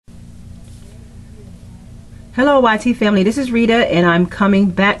Hello YT family, this is Rita and I'm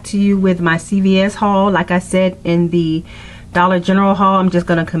coming back to you with my CVS haul. Like I said in the Dollar General haul, I'm just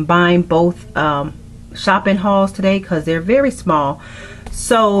going to combine both shopping hauls today because they're very small.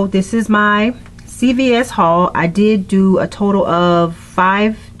 So this is my CVS haul. I did do a total of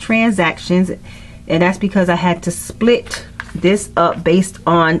 5 transactions, and that's because I had to split this up based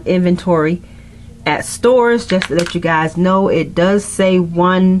on inventory at stores. Just to let you guys know, it does say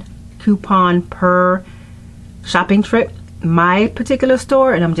 1 coupon per shopping trip. My particular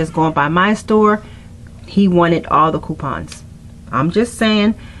store, and I'm just going by my store, he wanted all the coupons. I'm just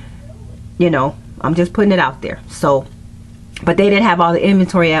saying, you know, I'm just putting it out there. So, but they didn't have all the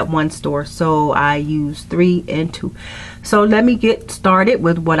inventory at one store, so I used 3 and 2. So let me get started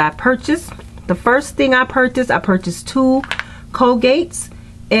with what I purchased. The first thing I purchased 2 Colgates,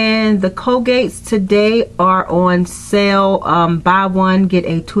 and the Colgates today are on sale. Buy one get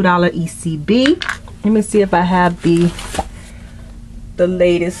a $2 ECB. Let me see if I have the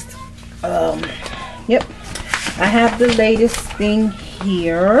latest. Yep, I have the latest thing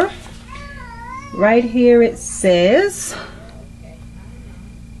here. Right here it says,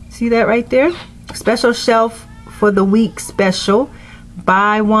 see that right there? Special shelf for the week special.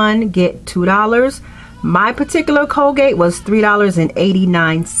 Buy one get $2. My particular Colgate was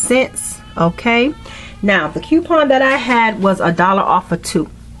 $3.89. Okay, now the coupon that I had was $1 off of 2.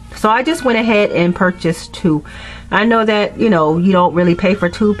 So I just went ahead and purchased 2. I know that, you know, you don't really pay for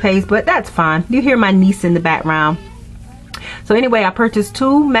toothpaste, but that's fine. You hear my niece in the background. So anyway, I purchased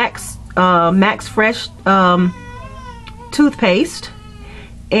 2 Max Fresh toothpaste,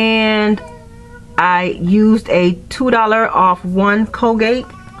 and I used a $2 off 1 Colgate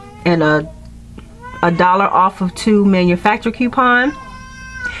and a $1 off of 2 manufacturer coupon.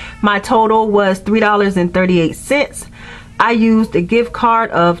 My total was $3.38. I used a gift card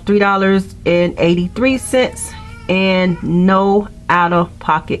of $3.83 and no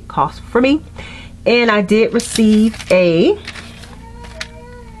out-of-pocket cost for me. And I did receive a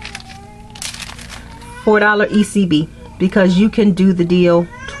 $4 ECB because you can do the deal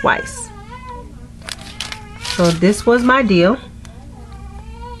twice. So this was my deal.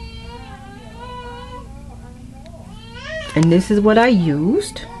 And this is what I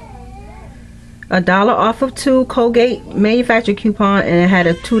used. $1 off of 2 Colgate manufacturer coupon, and it had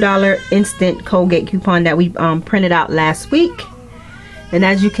a $2 instant Colgate coupon that we printed out last week. And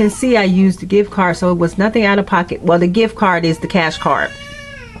as you can see, I used the gift card, so it was nothing out of pocket. Well, the gift card is the cash card.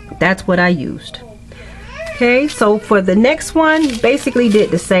 That's what I used. Okay, so for the next one, basically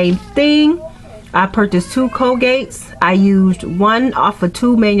did the same thing. I purchased 2 Colgates. I used 1 off of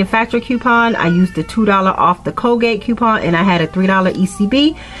 2 manufacturer coupon. I used the $2 off the Colgate coupon, and I had a $3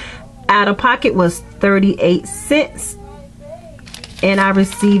 ECB. Out of pocket was 38 cents, and I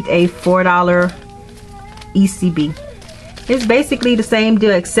received a $4 ECB. It's basically the same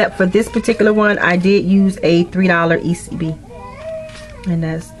deal, except for this particular one I did use a $3 ECB, and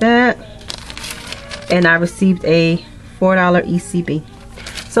that's that. And I received a $4 ECB.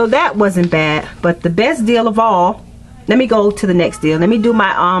 So that wasn't bad. But the best deal of all, let me go to the next deal. Let me do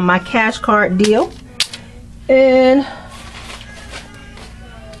my my cash card deal, and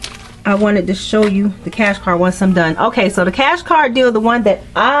I wanted to show you the cash card once I'm done. Okay, so the cash card deal, the one that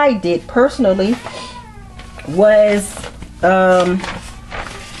I did personally, was the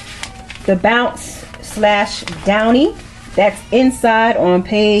Bounce / Downy. That's inside on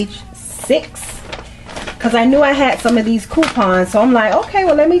page 6. Because I knew I had some of these coupons, so I'm like, okay,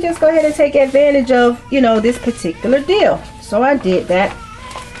 well, let me just go ahead and take advantage of, you know, this particular deal. So I did that.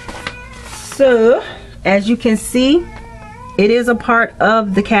 So as you can see, it is a part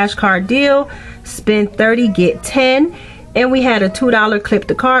of the cash card deal. Spend 30 get 10, and we had a $2 clip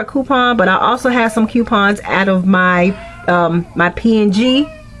the card coupon, but I also had some coupons out of my my P&G,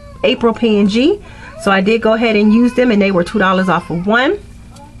 April P&G. So I did go ahead and use them, and they were $2 off of 1.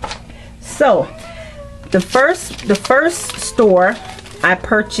 So the first store, I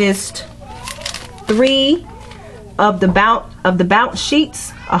purchased 3 of the Bounce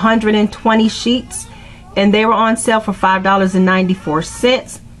sheets, 120 sheets. And they were on sale for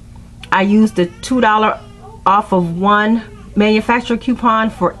 $5.94. I used the $2 off of 1 manufacturer coupon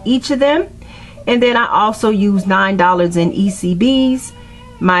for each of them. And then I also used $9 in ECBs.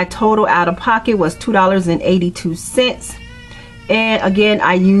 My total out of pocket was $2.82. And again,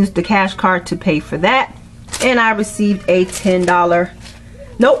 I used the cash card to pay for that. And I received a $10.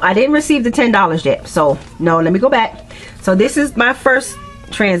 Nope, I didn't receive the $10 yet. So, no, let me go back. So this is my first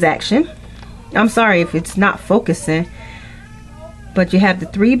transaction. I'm sorry if it's not focusing, but you have the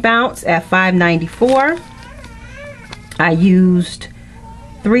 3 Bounce at $5.94. I used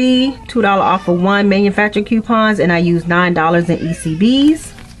three $2 off of one manufacturer coupons, and I used $9 in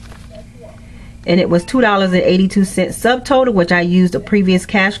ECBs. And it was $2.82 subtotal, which I used a previous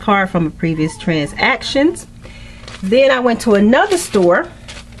cash card from a previous transactions. Then I went to another store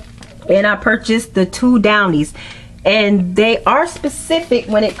and I purchased the 2 Downies, and they are specific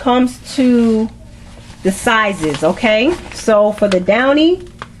when it comes to the sizes. Okay, so for the Downy,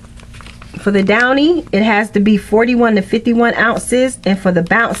 it has to be 41 to 51 ounces, and for the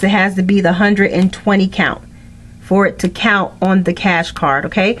Bounce it has to be the 120 count for it to count on the cash card.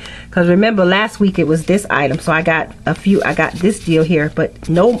 Okay, because remember last week it was this item, so I got this deal here, but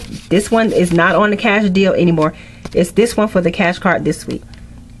no, this one is not on the cash deal anymore. It's this one for the cash card this week.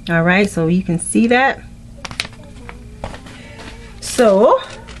 All right, so you can see that. So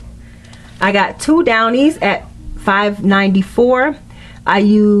I got 2 Downies at $5.94. I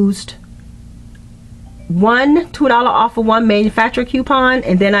used one $2 off of one manufacturer coupon,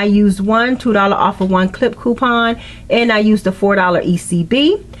 and then I used one $2 off of one clip coupon, and I used a $4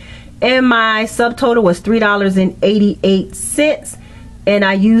 ECB, and my subtotal was $3.88, and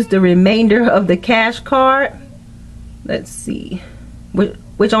I used the remainder of the cash card. Let's see,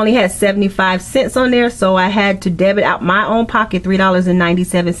 which only had 75 cents on there, so I had to debit out my own pocket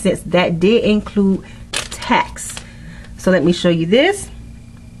 $3.97. That did include tax. So let me show you this.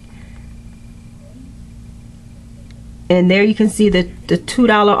 And there you can see the $2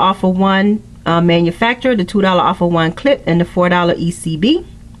 off of one manufacturer, the $2 off of one clip, and the $4 ECB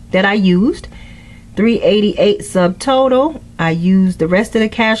that I used. $3.88 subtotal. I used the rest of the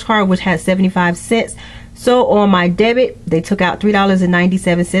cash card, which had 75 cents. So on my debit, they took out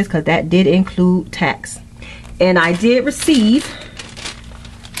 $3.97 because that did include tax. And I did receive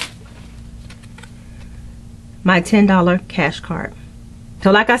my $10 cash card.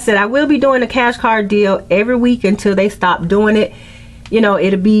 So like I said, I will be doing a cash card deal every week until they stop doing it. You know,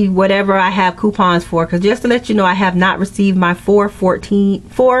 it'll be whatever I have coupons for. Because just to let you know, I have not received my 414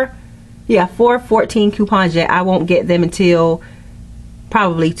 coupons yet. I won't get them until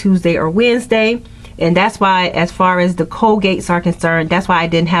probably Tuesday or Wednesday. And that's why, as far as the Colgates are concerned, that's why I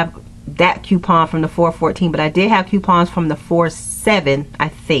didn't have that coupon from the 414. But I did have coupons from the 47, I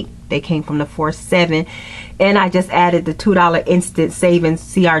think. They came from the 47, and I just added the $2 instant savings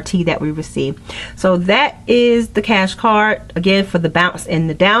CRT that we received. So that is the cash card again for the Bounce and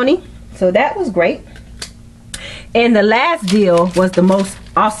the Downy. So that was great. And the last deal was the most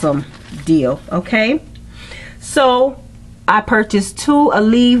awesome deal. Okay, so I purchased 2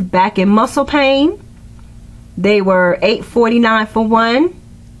 Aleve back and muscle pain. They were $8.49 for one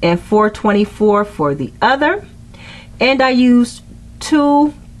and $4.24 for the other, and I used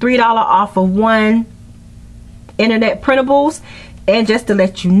 2 $3 off of one internet printables. And just to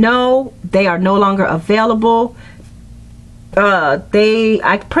let you know, they are no longer available. I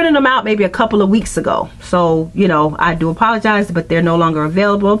printed them out maybe a couple of weeks ago, so you know, I do apologize, but they're no longer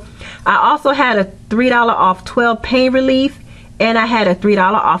available. I also had a $3 off 12 pain relief, and I had a $3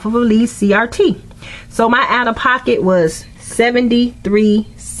 off of Aleve CRT. So my out of pocket was 73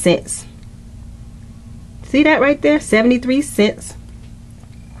 cents. See that right there, 73 cents.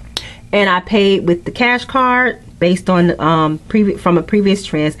 And I paid with the cash card based on from a previous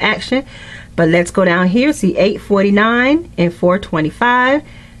transaction. But let's go down here. See, $8.49 and $4.25.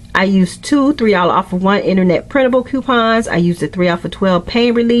 I used 2 $3 off of one internet printable coupons. I used a 3 off of 12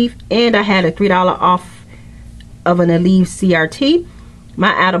 pain relief, and I had a $3 off of an Aleve CRT.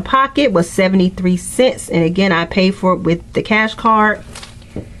 My out of pocket was 73 cents, and again I paid for it with the cash card,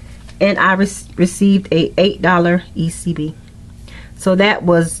 and I received a $8 ECB. So that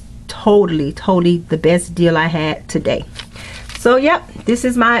was totally the best deal I had today. So yep, this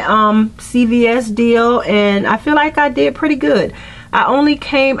is my CVS deal, and I feel like I did pretty good. I only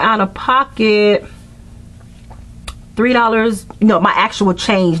came out of pocket $3, no, my actual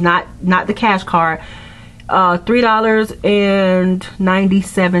change, not the cash card,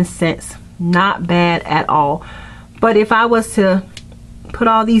 $3.97. Not bad at all. But if I was to put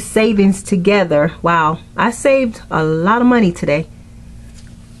all these savings together, wow, I saved a lot of money today.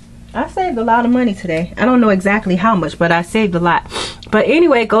 I saved a lot of money today. I don't know exactly how much, but I saved a lot. But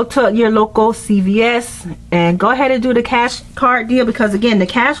anyway, go to your local CVS and go ahead and do the cash card deal, because again, the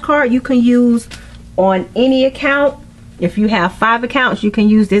cash card you can use on any account. If you have 5 accounts, you can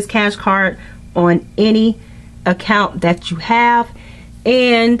use this cash card on any account that you have,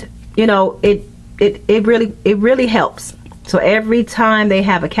 and you know, it really helps. So every time they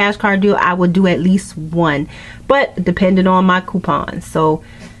have a cash card deal, I would do at least one, but depending on my coupons. So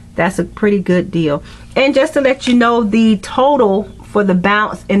that's a pretty good deal. And just to let you know, the total for the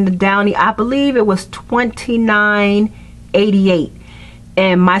Bounce and the Downy, I believe it was $29.88.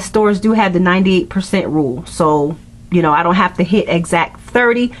 And my stores do have the 98% rule. So, you know, I don't have to hit exact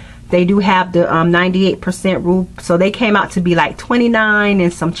 30. They do have the 98% rule. So they came out to be like 29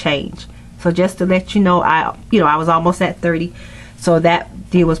 and some change. So just to let you know, I was almost at 30. So that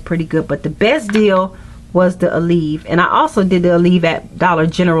deal was pretty good. But the best deal was the Aleve. And I also did the Aleve at Dollar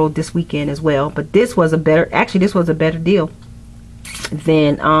General this weekend as well. But this was a better deal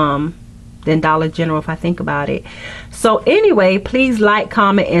than Dollar General, if I think about it. So anyway, please like,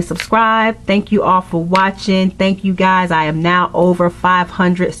 comment, and subscribe. Thank you all for watching. Thank you guys. I am now over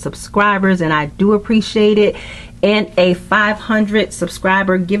 500 subscribers, and I do appreciate it. And a 500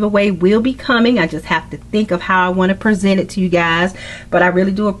 subscriber giveaway will be coming. I just have to think of how I want to present it to you guys. But I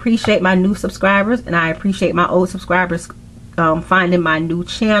really do appreciate my new subscribers, and I appreciate my old subscribers finding my new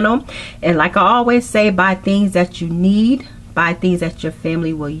channel. And like I always say, buy things that you need. Buy things that your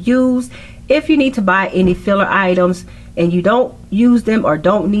family will use. If you need to buy any filler items and you don't use them or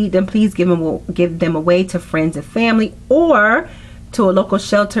don't need them, please give them away to friends and family or to a local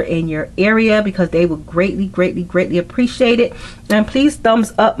shelter in your area, because they will greatly appreciate it. And please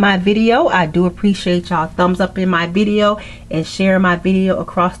thumbs up my video. I do appreciate y'all thumbs up in my video and sharing my video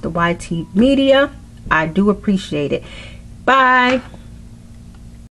across the YT media. I do appreciate it. Bye.